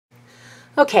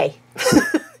Okay,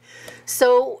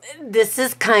 so this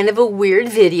is kind of a weird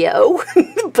video,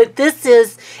 but this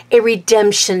is a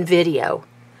redemption video.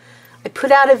 I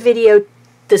put out a video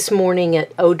this morning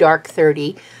at dark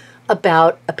 30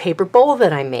 about a paper bowl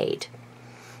that I made.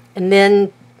 And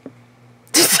then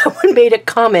someone made a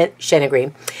comment, Shanna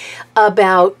Green,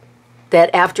 about that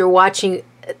after watching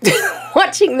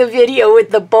watching the video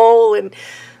with the bowl, and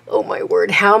oh my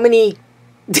word, how many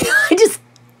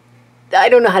I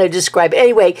don't know how to describe it.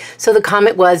 Anyway, so the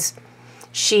comment was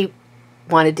she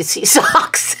wanted to see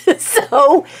socks.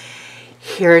 So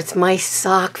here's my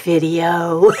sock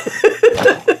video.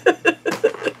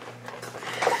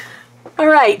 All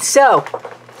right, so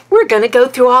we're going to go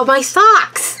through all my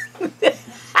socks.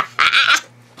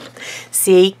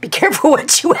 See, be careful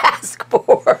what you ask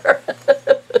for.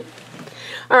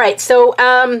 All right, so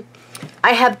I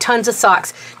have tons of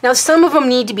socks. Now, some of them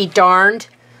need to be darned,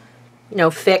 you know,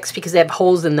 fixed because they have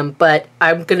holes in them, but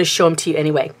I'm going to show them to you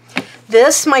anyway.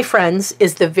 This, my friends,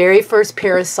 is the very first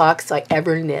pair of socks I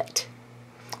ever knit.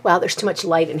 Wow, there's too much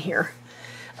light in here.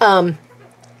 Let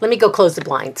me go close the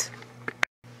blinds.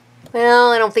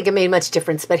 Well, I don't think it made much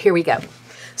difference, but here we go.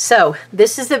 So,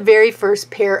 this is the very first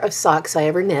pair of socks I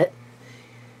ever knit,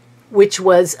 which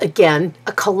was, again,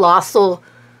 a colossal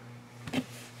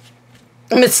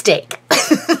mistake.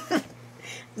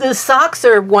 The socks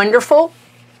are wonderful,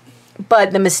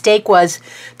 but the mistake was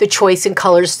the choice in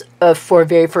colors for a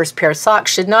very first pair of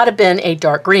socks should not have been a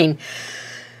dark green.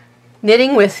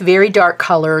 Knitting with very dark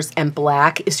colors and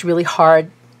black is really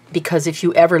hard because if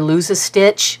you ever lose a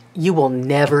stitch, you will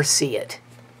never see it.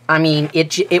 I mean,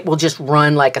 it will just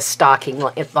run like a stocking,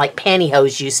 like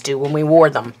pantyhose used to when we wore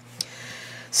them.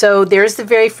 So there's the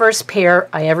very first pair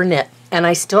I ever knit, and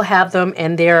I still have them,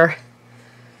 and they're,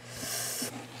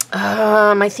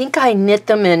 I think I knit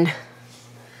them in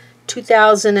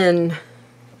 2000 and,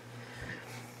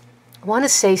 I want to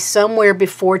say somewhere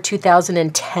before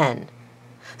 2010.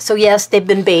 So yes, they've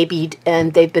been babied,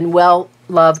 and they've been well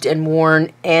loved and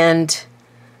worn, and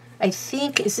I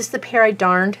think, is this the pair I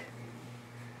darned?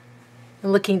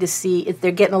 I'm looking to see if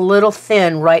they're getting a little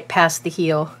thin right past the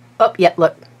heel. Oh, yeah,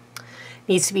 look.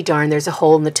 Needs to be darned. There's a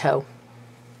hole in the toe.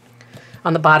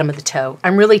 On the bottom of the toe.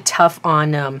 I'm really tough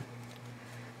on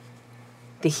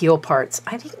the heel parts.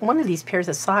 I think one of these pairs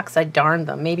of socks, I darned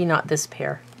them. Maybe not this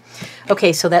pair.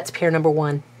 Okay, so that's pair number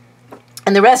one.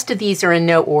 And the rest of these are in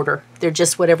no order. They're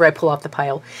just whatever I pull off the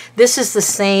pile. This is the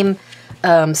same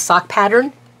sock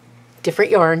pattern,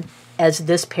 different yarn, as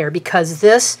this pair, because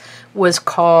this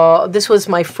was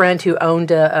my friend who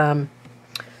owned a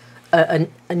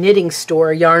knitting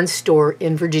store, a yarn store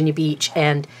in Virginia Beach,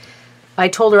 and I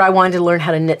told her I wanted to learn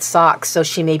how to knit socks, so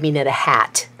she made me knit a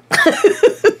hat.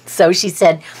 So she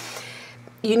said,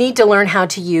 you need to learn how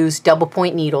to use double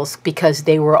point needles because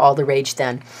they were all the rage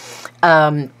then.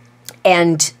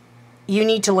 And you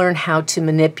need to learn how to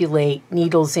manipulate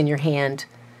needles in your hand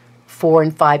 4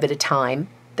 and 5 at a time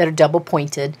that are double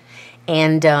pointed.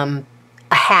 And a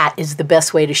hat is the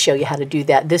best way to show you how to do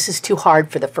that. This is too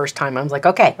hard for the first time. I was like,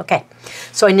 okay.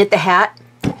 So I knit the hat,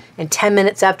 and 10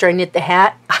 minutes after I knit the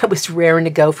hat, I was raring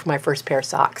to go for my first pair of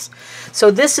socks.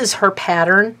 So this is her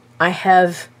pattern. I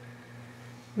have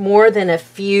more than a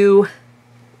few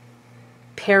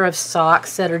pair of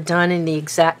socks that are done in the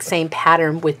exact same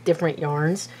pattern with different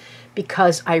yarns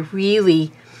because I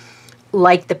really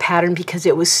like the pattern because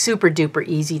it was super duper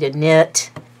easy to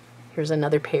knit. Here's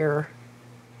another pair.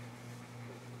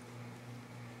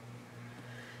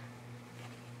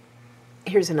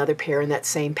 Here's another pair in that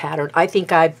same pattern. I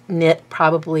think I've knit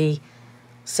probably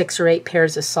 6 or 8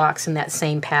 pairs of socks in that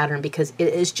same pattern because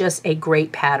it is just a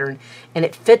great pattern and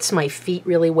it fits my feet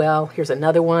really well. Here's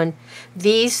another one.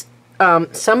 These,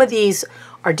 some of these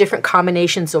are different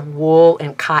combinations of wool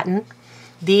and cotton.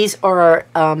 These are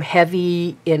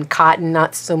heavy in cotton,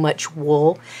 not so much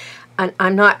wool. And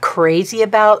I'm not crazy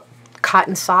about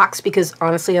cotton socks because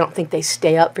honestly I don't think they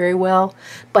stay up very well,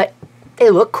 but they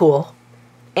look cool.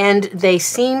 And they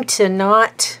seem to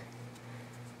not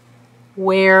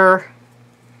wear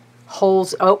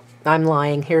holes. Oh, I'm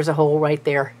lying. Here's a hole right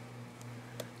there.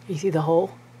 You see the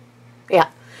hole? Yeah.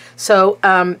 So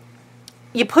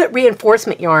you put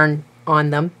reinforcement yarn on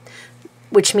them,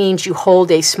 which means you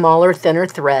hold a smaller, thinner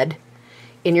thread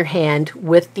in your hand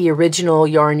with the original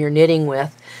yarn you're knitting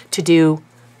with to do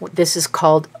what this is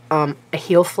called a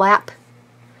heel flap.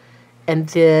 And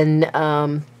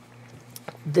then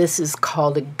this is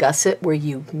called a gusset, where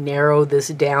you narrow this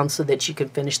down so that you can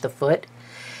finish the foot.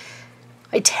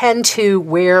 I tend to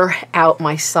wear out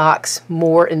my socks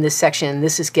more in this section.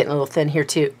 This is getting a little thin here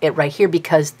too, right here,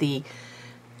 because the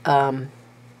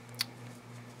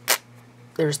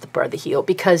there's the part of the heel,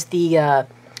 because the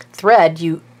thread,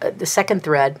 the second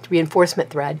thread, reinforcement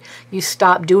thread, you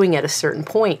stop doing at a certain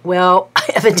point. Well,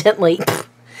 evidently,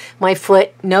 my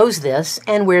foot knows this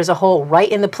and wears a hole right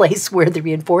in the place where the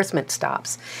reinforcement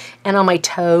stops. And on my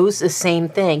toes, the same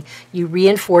thing. You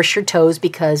reinforce your toes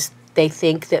because they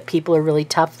think that people are really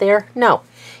tough there. No,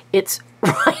 it's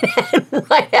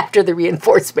right after the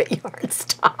reinforcement yarn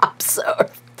stops.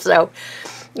 So,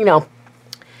 you know,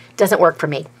 doesn't work for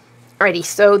me. Alrighty,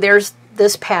 so there's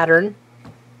this pattern.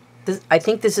 I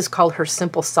think this is called her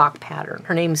simple sock pattern.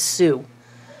 Her name's Sue.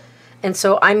 And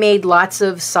so I made lots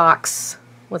of socks.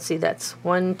 Let's see, that's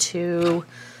 1, 2,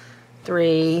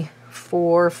 3,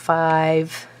 4,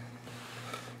 5.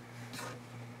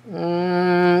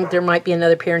 There might be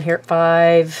another pair in here at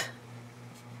 5.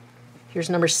 Here's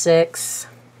number 6.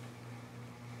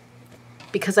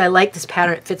 Because I like this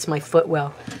pattern, it fits my foot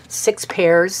well. 6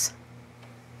 pairs.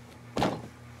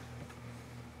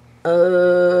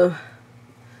 Number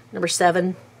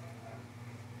 7.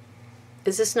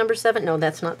 Is this number 7? No,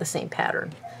 that's not the same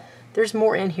pattern. There's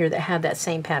more in here that have that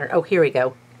same pattern. Oh, here we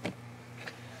go.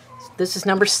 This is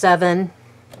number 7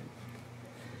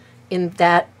 in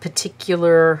that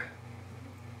particular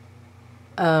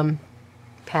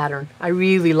pattern. I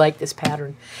really like this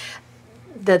pattern.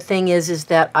 The thing is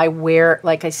that I wear,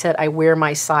 like I said, I wear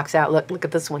my socks out. Look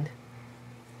at this one.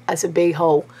 That's a big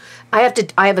hole. I have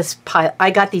a pile.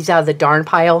 I got these out of the darn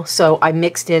pile, so I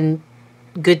mixed in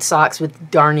good socks with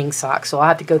darning socks. So I'll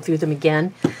have to go through them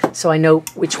again so I know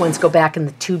which ones go back in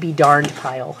the to be darned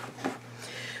pile.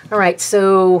 All right,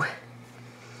 so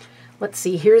let's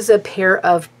see. Here's a pair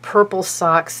of purple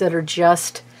socks that are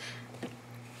just,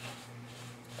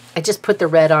 I just put the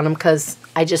red on them because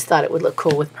I just thought it would look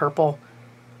cool with purple.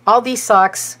 All these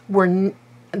socks were,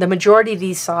 the majority of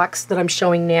these socks that I'm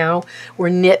showing now were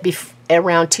knit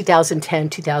around 2010,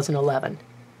 2011.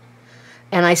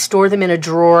 And I store them in a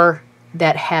drawer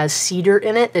that has cedar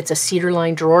in it. It's a cedar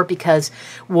lined drawer because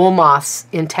wool moths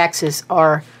in Texas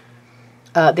are,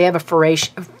 they have a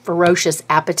ferocious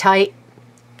appetite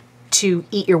to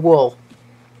eat your wool.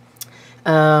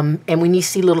 And when you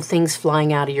see little things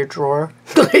flying out of your drawer,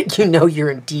 you know you're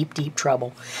in deep, deep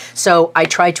trouble. So I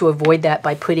try to avoid that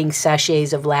by putting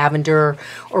sachets of lavender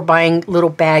or buying little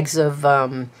bags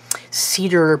of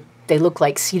cedar. They look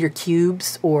like cedar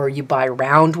cubes, or you buy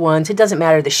round ones. It doesn't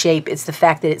matter the shape. It's the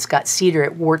fact that it's got cedar.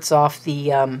 It wards off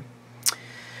the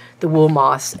wool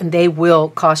moths, and they will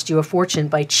cost you a fortune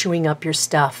by chewing up your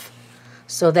stuff.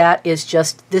 So that is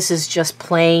just, this is just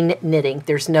plain knitting.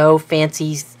 There's no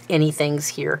fancy anythings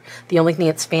here. The only thing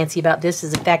that's fancy about this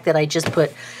is the fact that I just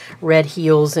put red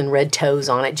heels and red toes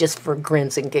on it just for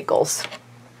grins and giggles.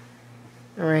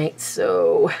 All right,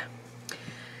 so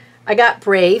I got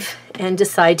brave and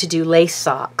decided to do lace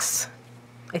socks.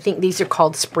 I think these are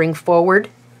called Spring Forward.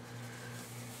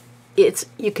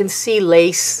 You can see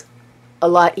lace a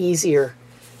lot easier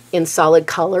in solid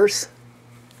colors.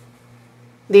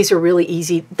 These are really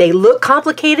easy. They look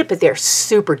complicated, but they're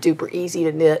super duper easy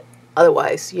to knit.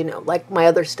 Otherwise, you know, like my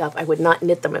other stuff, I would not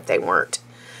knit them if they weren't.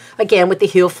 Again, with the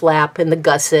heel flap and the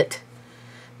gusset.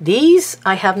 These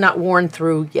I have not worn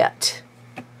through yet.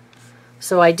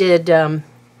 So I did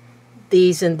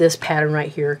these in this pattern right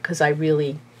here because I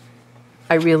really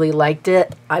liked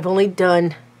it. I've only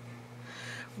done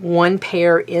one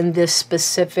pair in this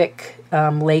specific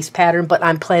lace pattern, but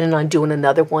I'm planning on doing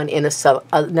another one in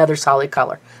another solid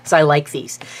color. So I like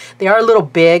these. They are a little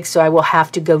big, so I will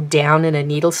have to go down in a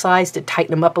needle size to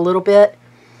tighten them up a little bit.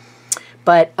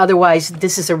 But otherwise,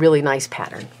 this is a really nice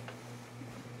pattern.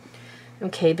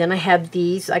 Okay, then I have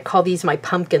these. I call these my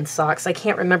pumpkin socks. I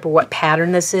can't remember what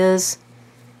pattern this is,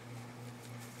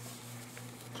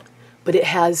 but it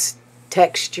has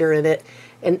texture in it.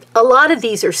 And a lot of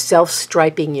these are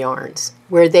self-striping yarns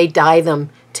where they dye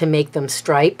them to make them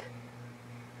stripe.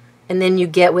 And then you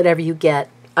get whatever you get.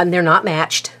 And they're not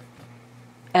matched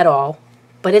at all,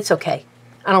 but it's okay.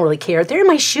 I don't really care. They're in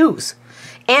my shoes.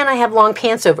 And I have long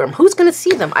pants over them. Who's going to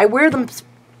see them? I wear them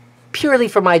purely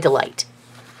for my delight.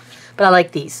 But I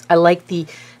like these. I like the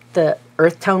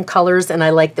earth tone colors, and I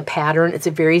like the pattern. It's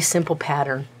a very simple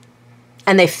pattern.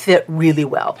 And they fit really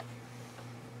well.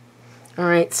 All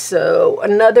right, so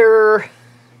another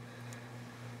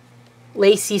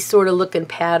lacy sort of looking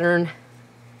pattern.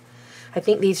 I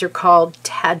think these are called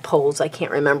tadpoles. I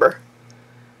can't remember.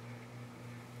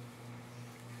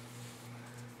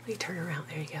 Let me turn around.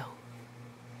 There you go.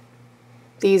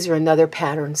 These are another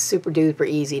pattern, super duper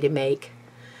easy to make.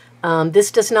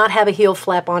 This does not have a heel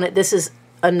flap on it. This is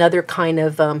another kind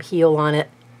of heel on it.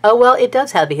 Oh, well, it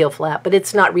does have a heel flap, but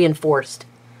it's not reinforced.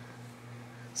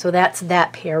 So that's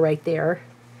that pair right there.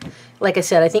 Like I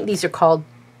said, I think these are called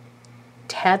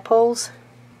tadpoles.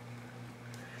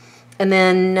 And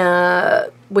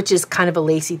then, which is kind of a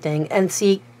lacy thing. And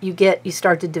see, you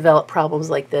start to develop problems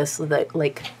like this,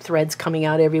 like threads coming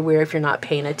out everywhere if you're not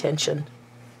paying attention.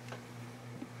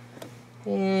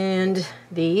 And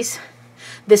these.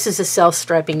 This is a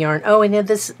self-striping yarn. Oh, and then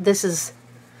this is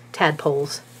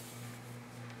tadpoles.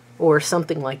 Or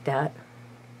something like that.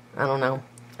 I don't know.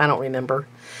 I don't remember.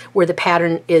 Where the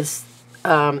pattern is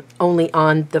only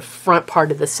on the front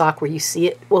part of the sock where you see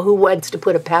it. Well, who wants to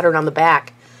put a pattern on the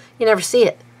back? You never see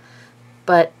it.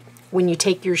 But when you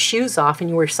take your shoes off and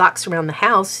you wear socks around the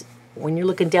house, when you're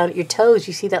looking down at your toes,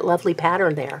 you see that lovely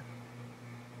pattern there.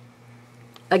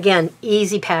 Again,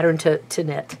 easy pattern to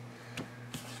knit.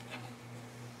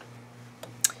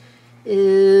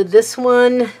 This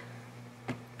one,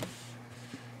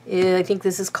 I think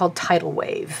this is called Tidal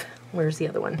Wave. Where's the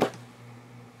other one?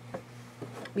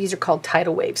 These are called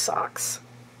Tidal Wave socks.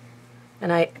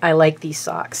 And I like these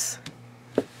socks.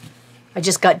 I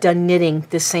just got done knitting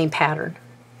this same pattern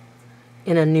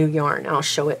in a new yarn. I'll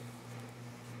show it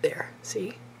there.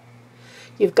 See?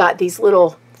 You've got these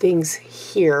little things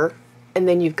here, and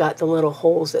then you've got the little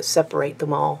holes that separate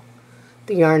them all,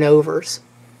 the yarn overs.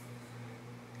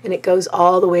 And it goes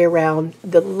all the way around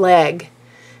the leg,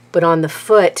 but on the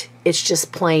foot, it's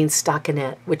just plain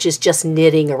stockinette, which is just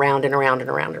knitting around and around and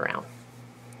around and around.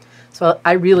 So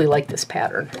I really like this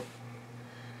pattern.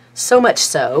 So much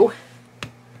so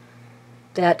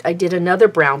that I did another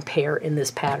brown pair in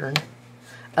this pattern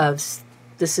of,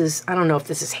 this is, I don't know if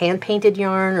this is hand-painted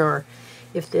yarn or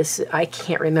if this, I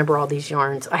can't remember all these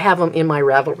yarns. I have them in my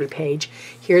Ravelry page.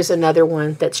 Here's another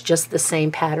one that's just the same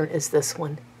pattern as this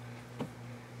one.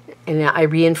 And I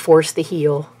reinforced the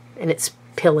heel, and it's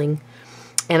pilling.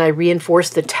 And I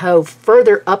reinforced the toe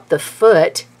further up the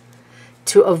foot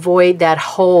to avoid that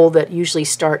hole that usually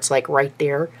starts like right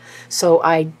there. So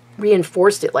I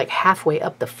reinforced it like halfway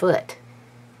up the foot.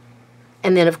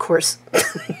 And then, of course,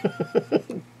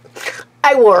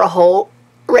 I wore a hole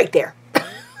right there.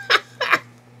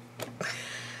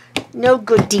 No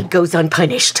good deed goes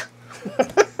unpunished.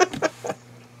 All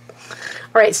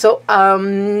right, so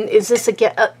is this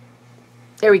again?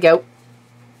 There we go.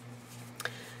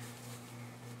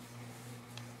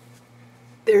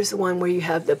 There's the one where you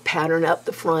have the pattern up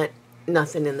the front,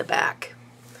 nothing in the back.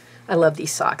 I love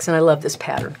these socks, and I love this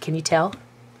pattern. Can you tell?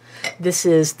 This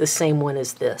is the same one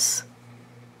as this.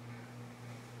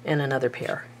 And another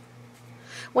pair.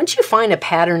 Once you find a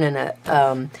pattern and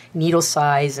a needle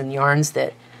size and yarns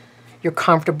that you're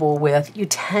comfortable with, you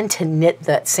tend to knit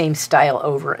that same style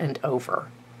over and over.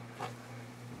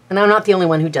 And I'm not the only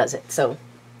one who does it. So,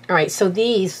 all right, so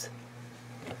these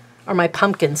are my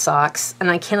pumpkin socks, and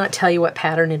I cannot tell you what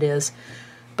pattern it is,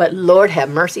 but Lord have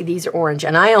mercy, these are orange.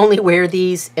 And I only wear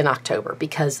these in October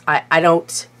because I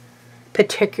don't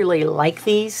particularly like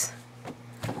these.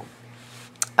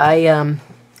 I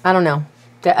don't know.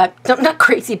 I'm not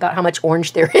crazy about how much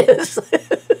orange there is.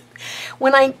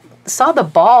 When I saw the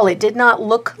ball, it did not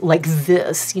look like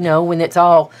this, you know, when it's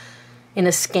all in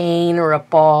a skein or a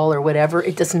ball or whatever.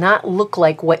 It does not look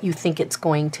like what you think it's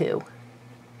going to.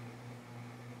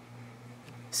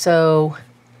 So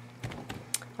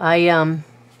I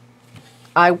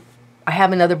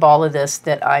have another ball of this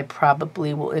that I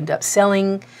probably will end up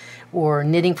selling or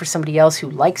knitting for somebody else who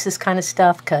likes this kind of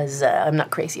stuff, because I'm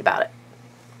not crazy about it.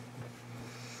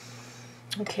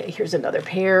 Okay, here's another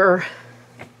pair.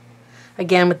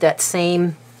 Again, with that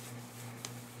same,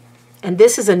 and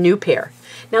this is a new pair.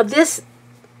 Now this,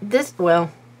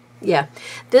 well, yeah,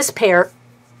 this pair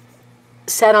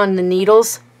sat on the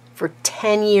needles for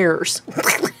 10 years.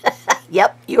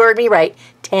 Yep, you heard me right,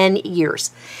 10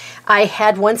 years. I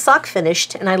had one sock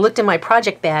finished, and I looked in my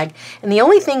project bag, and the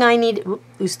only thing I needed,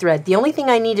 loose thread, the only thing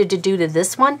I needed to do to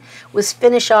this one was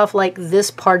finish off like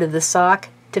this part of the sock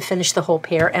to finish the whole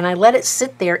pair, and I let it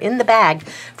sit there in the bag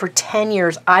for 10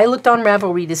 years. I looked on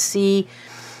Ravelry to see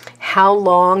how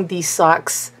long these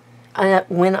socks,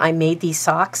 when I made these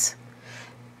socks,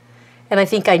 and I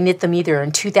think I knit them either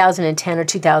in 2010 or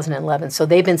 2011, so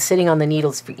they've been sitting on the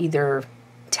needles for either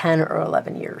 10 or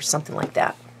 11 years, something like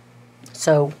that.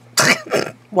 So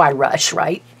why rush,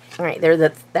 right? All right, there's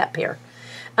that pair.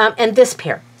 And this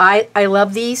pair. I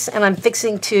love these, and I'm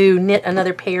fixing to knit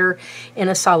another pair in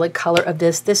a solid color of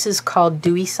this. This is called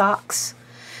Dewy Socks.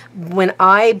 When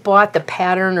I bought the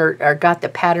pattern or got the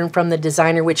pattern from the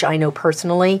designer, which I know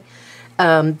personally,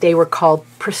 they were called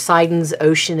Poseidon's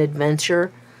Ocean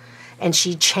Adventure, and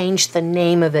she changed the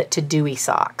name of it to Dewy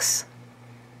Socks.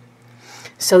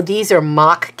 So these are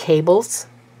mock cables.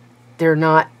 They're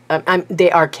not,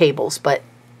 they are cables, but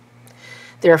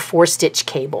They're a 4-stitch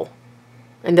cable.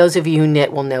 And those of you who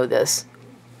knit will know this.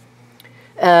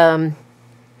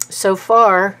 So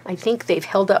far, I think they've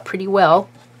held up pretty well.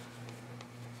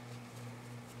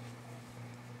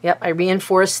 Yep, I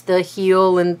reinforced the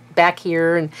heel and back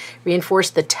here and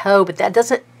reinforced the toe, but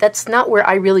that's not where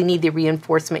I really need the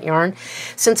reinforcement yarn.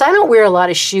 Since I don't wear a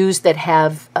lot of shoes that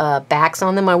have backs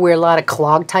on them, I wear a lot of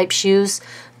clog type shoes.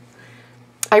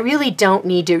 I really don't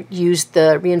need to use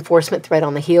the reinforcement thread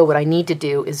on the heel. What I need to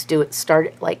do is start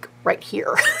it like right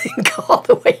here and go all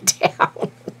the way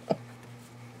down.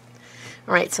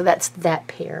 All right, so that's that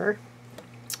pair.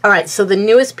 All right, so the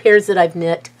newest pairs that I've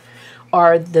knit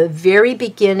are the very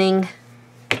beginning,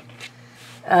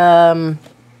 the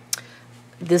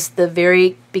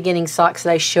very beginning socks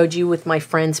that I showed you with my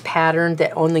friend's pattern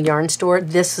that own the yarn store.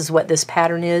 This is what this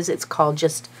pattern is. It's called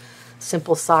just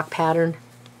Simple Sock Pattern.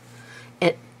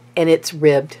 And it's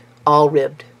ribbed, all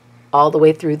the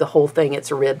way through the whole thing.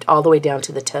 It's ribbed all the way down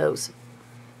to the toes.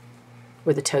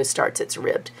 Where the toe starts, it's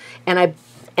ribbed.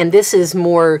 And this is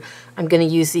more, I'm going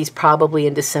to use these probably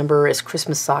in December as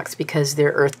Christmas socks because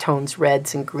they're earth tones,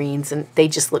 reds and greens, and they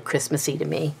just look Christmassy to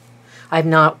me. I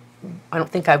don't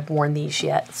think I've worn these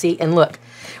yet. See, and look,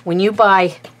 when you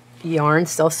buy yarn,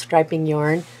 self-striping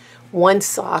yarn, one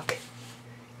sock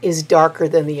is darker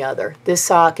than the other. This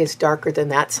sock is darker than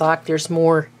that sock. There's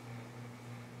more,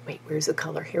 wait, where's the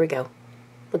color? Here we go.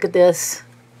 Look at this,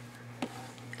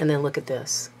 and then look at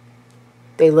this.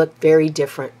 They look very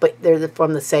different, but they're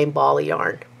from the same ball of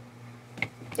yarn.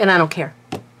 And I don't care.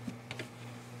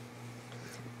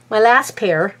 My last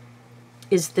pair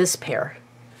is this pair.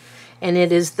 And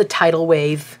it is the Tidal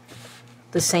Wave,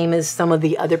 the same as some of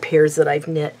the other pairs that I've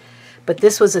knit. But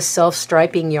this was a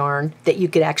self-striping yarn that you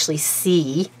could actually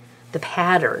see the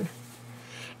pattern.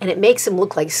 And it makes them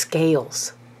look like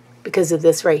scales because of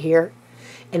this right here.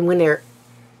 And when they're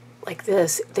like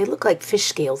this, they look like fish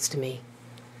scales to me.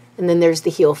 And then there's the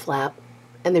heel flap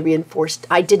and the reinforced.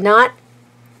 I did not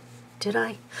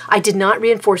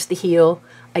reinforce the heel.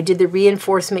 I did the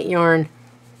reinforcement yarn.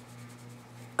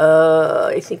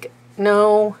 I think,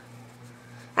 no.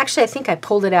 Actually, I think I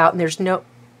pulled it out and there's no,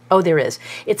 oh, there is.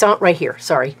 It's on right here,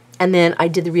 sorry. And then I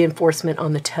did the reinforcement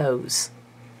on the toes.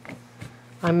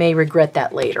 I may regret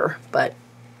that later, but,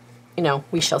 you know,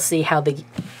 we shall see how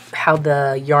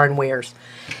the yarn wears.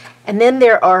 And then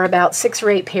there are about 6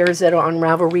 or 8 pairs that are on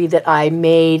Ravelry that I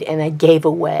made and I gave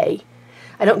away.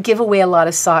 I don't give away a lot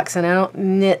of socks, and I don't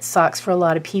knit socks for a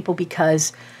lot of people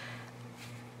because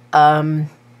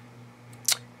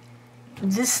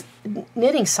this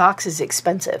knitting socks is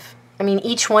expensive. I mean,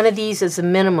 each one of these is a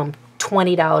minimum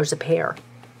 $20 a pair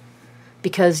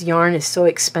because yarn is so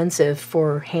expensive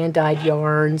for hand-dyed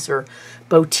yarns or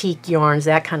boutique yarns,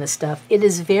 that kind of stuff. It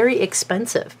is very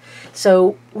expensive.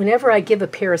 So whenever I give a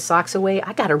pair of socks away,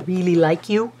 I gotta really like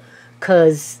you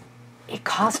because it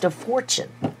cost a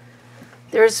fortune.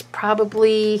 There's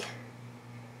probably,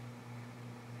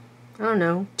 I don't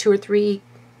know, $200 or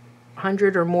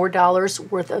 $300 or more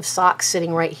worth of socks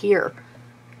sitting right here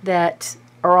that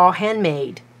are all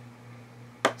handmade.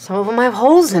 Some of them have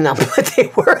holes in them, but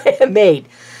they were handmade.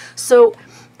 So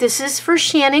this is for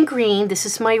Shannon Green. This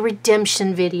is my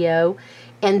redemption video.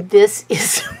 And this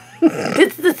is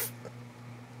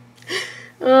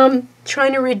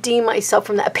trying to redeem myself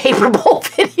from that paper bowl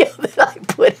video that I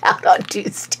put out on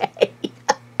Tuesday.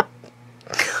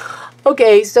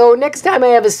 Okay, so next time I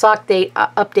have a sock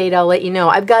update, I'll let you know.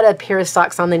 I've got a pair of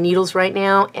socks on the needles right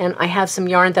now, and I have some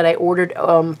yarn that I ordered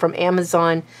from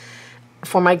Amazon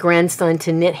for my grandson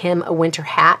to knit him a winter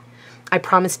hat. I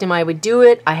promised him I would do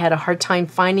it. I had a hard time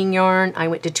finding yarn. I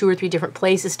went to 2 or 3 different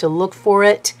places to look for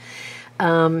it,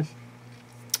 to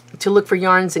look for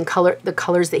yarns and the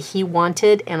colors that he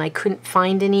wanted, and I couldn't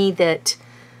find any that,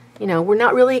 you know, were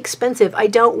not really expensive. I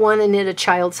don't want to knit a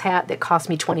child's hat that cost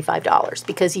me $25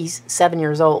 because he's 7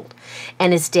 years old.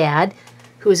 And his dad,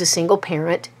 who is a single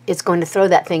parent, is going to throw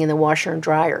that thing in the washer and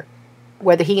dryer,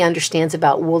 whether he understands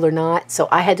about wool or not. So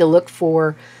I had to look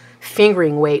for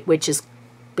fingering weight, which is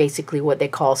basically what they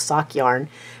call sock yarn,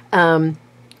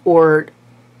 or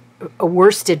a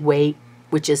worsted weight,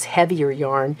 which is heavier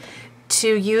yarn,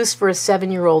 to use for a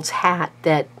 7-year-old's hat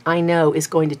that I know is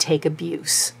going to take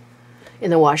abuse in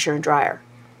the washer and dryer.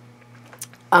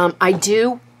 I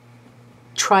do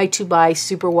try to buy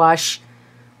superwash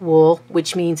wool,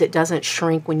 which means it doesn't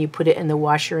shrink when you put it in the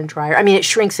washer and dryer. I mean, it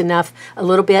shrinks enough a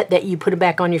little bit that you put it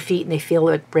back on your feet and they feel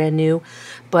like brand new.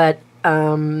 But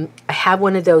I have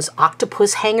one of those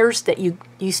octopus hangers that you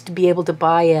used to be able to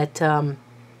buy at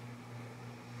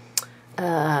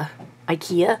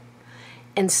IKEA.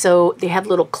 And so they have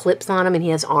little clips on them, and he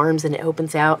has arms and it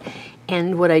opens out.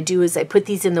 And what I do is I put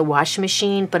these in the washing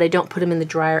machine, but I don't put them in the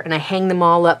dryer, and I hang them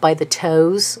all up by the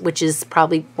toes, which is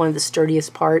probably one of the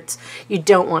sturdiest parts. You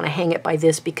don't want to hang it by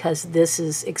this because this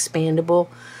is expandable.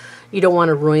 You don't want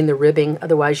to ruin the ribbing,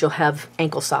 otherwise you'll have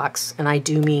ankle socks, and I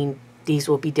do mean these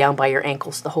will be down by your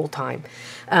ankles the whole time.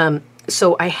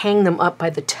 So I hang them up by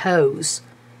the toes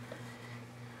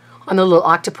on the little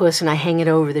octopus, and I hang it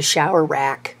over the shower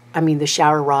rack, the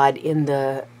shower rod in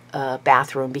the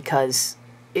bathroom, because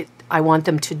I want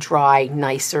them to dry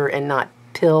nicer and not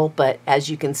pill, but as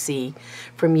you can see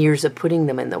from years of putting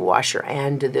them in the washer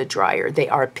and the dryer, they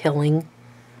are pilling.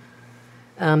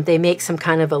 They make some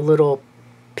kind of a little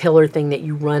pillar thing that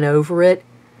you run over it,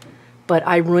 but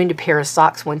I ruined a pair of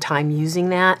socks one time using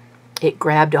that. It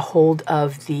grabbed a hold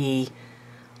of the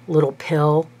little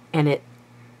pill and it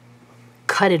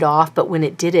cut it off, but when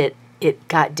it did it, it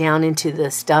got down into the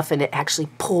stuff and it actually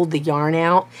pulled the yarn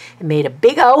out and made a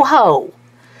big O-ho.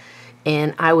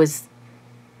 And I was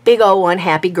big O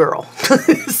unhappy girl.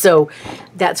 So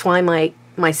that's why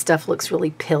my stuff looks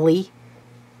really pilly.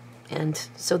 And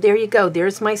so there you go.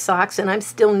 There's my socks, and I'm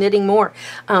still knitting more.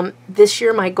 This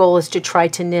year my goal is to try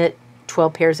to knit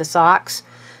 12 pairs of socks.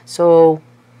 So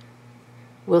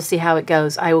we'll see how it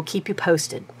goes. I will keep you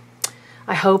posted.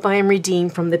 I hope I am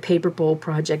redeemed from the paper bowl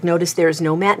project. Notice there is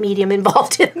no matte medium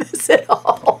involved in this at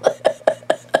all.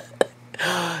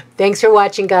 Thanks for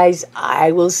watching, guys.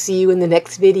 I will see you in the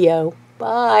next video.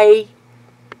 Bye.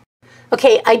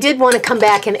 Okay, I did want to come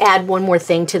back and add one more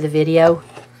thing to the video.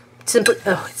 Simply,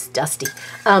 oh, it's dusty.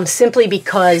 Simply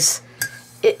because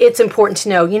it's important to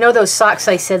know. You know those socks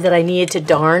I said that I needed to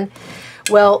darn?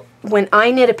 Well, when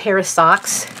I knit a pair of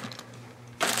socks,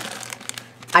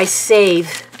 I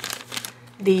save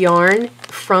the yarn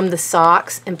from the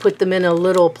socks and put them in a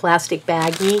little plastic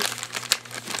baggie.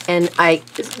 And I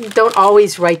don't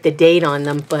always write the date on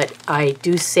them, but I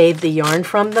do save the yarn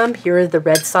from them. Here are the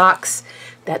red socks.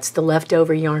 That's the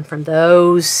leftover yarn from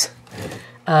those.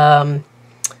 Let's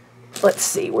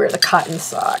see, where are the cotton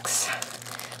socks?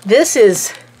 This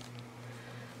is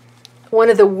one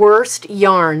of the worst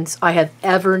yarns I have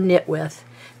ever knit with,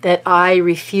 that I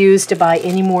refuse to buy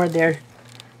any more of their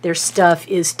stuff,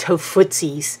 is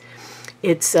Tofutsis.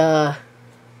 It's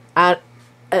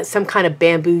some kind of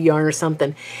bamboo yarn or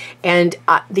something, and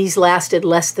these lasted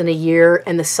less than a year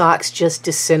and the socks just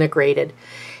disintegrated.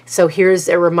 So here's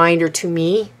a reminder to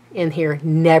me in here,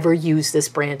 never use this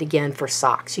brand again for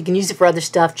socks. You can use it for other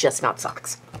stuff, just not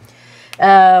socks.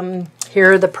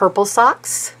 Here are the purple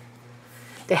socks.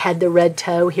 They had the red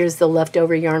toe. Here's the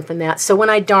leftover yarn from that. So when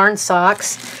I darn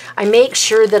socks, I make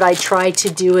sure that I try to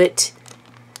do it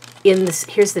in this.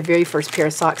 Here's the very first pair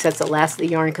of socks. That's the last of the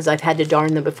yarn because I've had to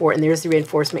darn them before, and there's the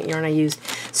reinforcement yarn I used.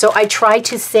 So I try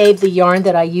to save the yarn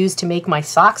that I use to make my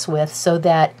socks with, so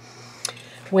that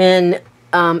when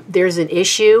there's an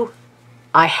issue,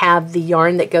 I have the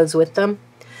yarn that goes with them,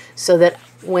 so that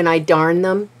when I darn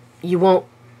them, it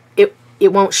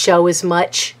won't show as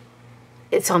much.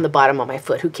 It's on the bottom of my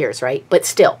foot. Who cares, right? But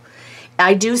still,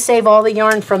 I do save all the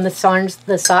yarn from the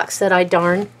socks that I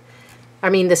darn.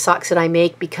 The socks that I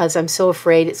make, because I'm so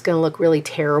afraid it's going to look really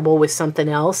terrible with something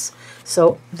else.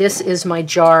 So this is my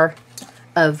jar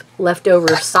of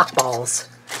leftover sock balls.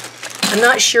 I'm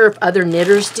not sure if other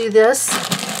knitters do this.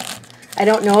 I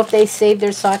don't know if they save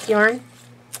their sock yarn.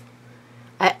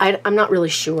 I'm not really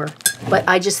sure, but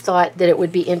I just thought that it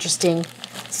would be interesting.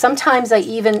 Sometimes I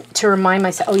even, to remind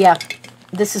myself, oh yeah,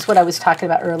 this is what I was talking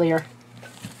about earlier.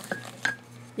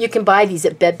 You can buy these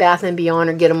at Bed Bath & Beyond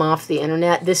or get them off the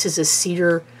internet. This is a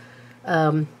cedar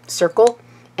circle,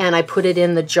 and I put it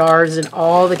in the jars and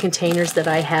all the containers that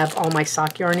I have all my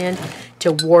sock yarn in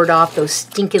to ward off those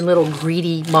stinking little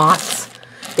greedy moths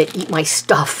that eat my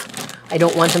stuff. I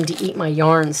don't want them to eat my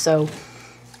yarn, so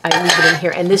I leave it in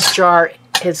here. And this jar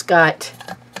has got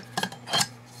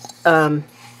a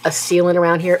sealant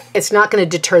around here. It's not going to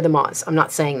deter the moths. I'm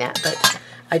not saying that, but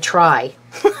I try.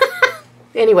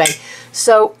 Anyway,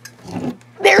 so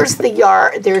there's the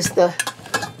yarn. There's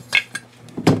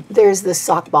the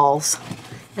sock balls,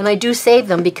 and I do save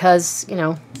them because, you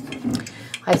know,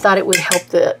 I thought it would help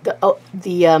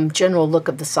the general look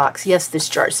of the socks. Yes, this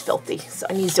jar is filthy, so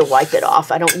I need to wipe it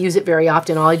off. I don't use it very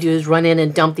often. All I do is run in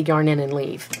and dump the yarn in and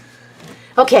leave.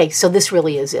 Okay, so this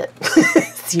really is it.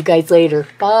 See you guys later.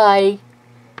 Bye.